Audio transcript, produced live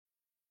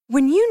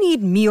When you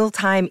need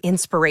mealtime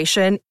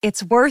inspiration,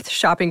 it's worth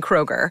shopping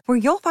Kroger, where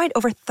you'll find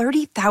over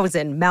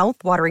 30,000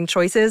 mouth-watering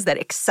choices that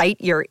excite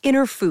your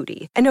inner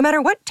foodie. And no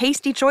matter what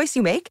tasty choice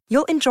you make,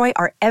 you'll enjoy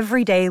our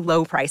everyday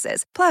low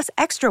prices, plus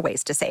extra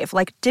ways to save,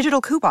 like digital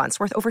coupons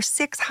worth over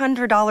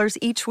 $600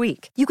 each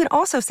week. You can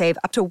also save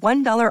up to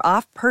 $1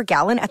 off per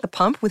gallon at the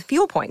pump with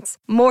fuel points.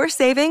 More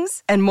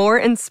savings and more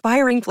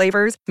inspiring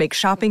flavors make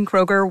shopping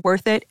Kroger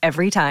worth it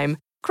every time.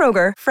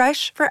 Kroger,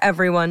 fresh for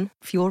everyone.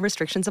 Fuel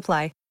restrictions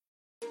apply.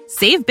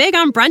 Save big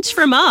on brunch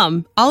for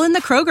mom, all in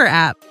the Kroger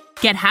app.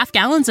 Get half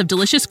gallons of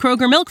delicious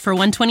Kroger milk for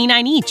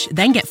 $1.29 each.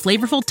 Then get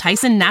flavorful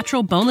Tyson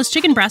natural boneless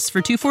chicken breasts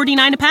for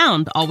 $2.49 a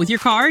pound, all with your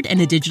card and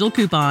a digital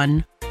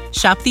coupon.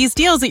 Shop these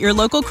deals at your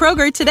local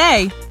Kroger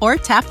today, or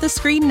tap the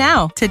screen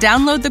now to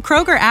download the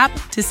Kroger app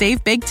to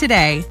save big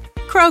today.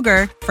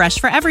 Kroger, fresh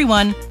for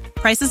everyone.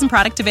 Prices and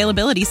product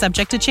availability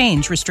subject to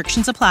change.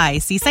 Restrictions apply.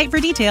 See site for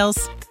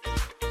details.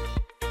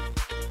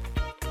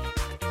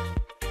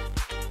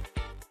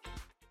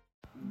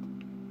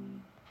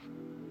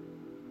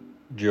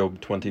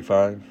 Job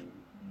 25.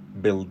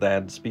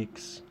 Bildad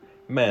speaks.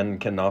 Man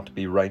cannot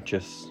be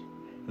righteous.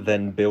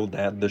 Then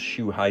Bildad the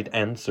Shuhite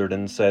answered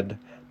and said,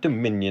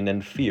 Dominion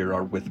and fear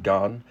are with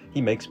God.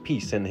 He makes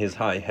peace in his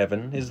high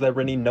heaven. Is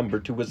there any number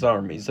to his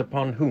armies?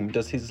 Upon whom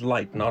does his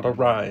light not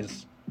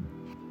arise?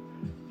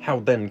 How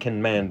then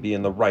can man be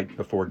in the right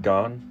before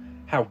God?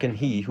 How can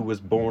he who was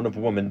born of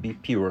woman be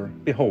pure?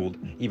 Behold,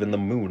 even the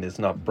moon is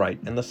not bright,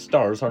 and the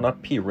stars are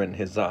not pure in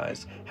his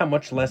eyes. How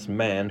much less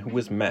man who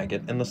is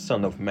maggot, and the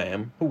son of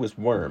man who is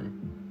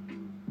worm?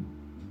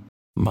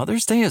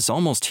 Mother's Day is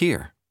almost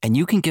here, and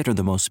you can get her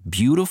the most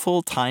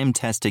beautiful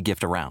time-tested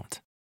gift around.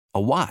 A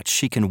watch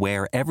she can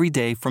wear every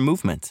day from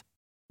Movement.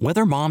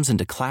 Whether mom's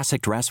into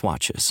classic dress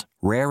watches,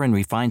 rare and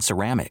refined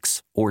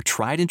ceramics, or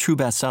tried-and-true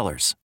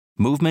bestsellers,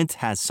 Movement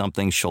has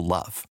something she'll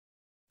love.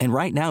 And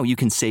right now, you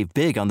can save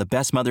big on the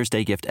best Mother's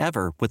Day gift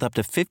ever with up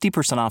to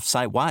 50% off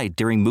site-wide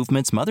during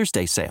Movement's Mother's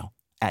Day sale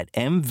at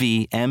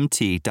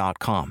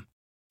MVMT.com.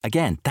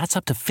 Again, that's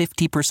up to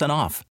 50%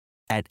 off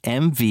at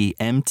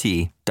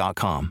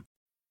MVMT.com.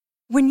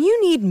 When you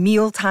need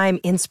mealtime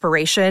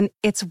inspiration,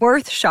 it's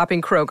worth shopping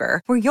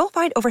Kroger, where you'll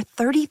find over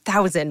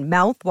 30,000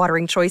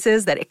 mouth-watering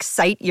choices that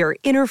excite your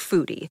inner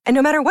foodie. And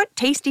no matter what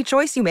tasty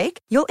choice you make,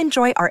 you'll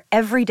enjoy our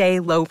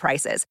everyday low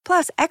prices,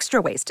 plus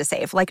extra ways to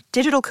save, like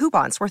digital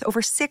coupons worth over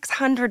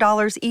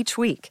 $600 each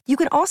week. You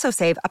can also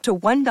save up to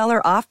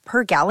 $1 off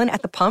per gallon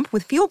at the pump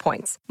with fuel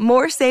points.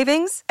 More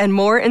savings and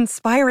more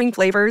inspiring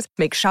flavors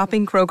make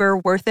shopping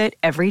Kroger worth it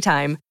every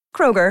time.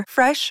 Kroger,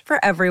 fresh for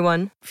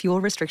everyone.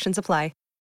 Fuel restrictions apply.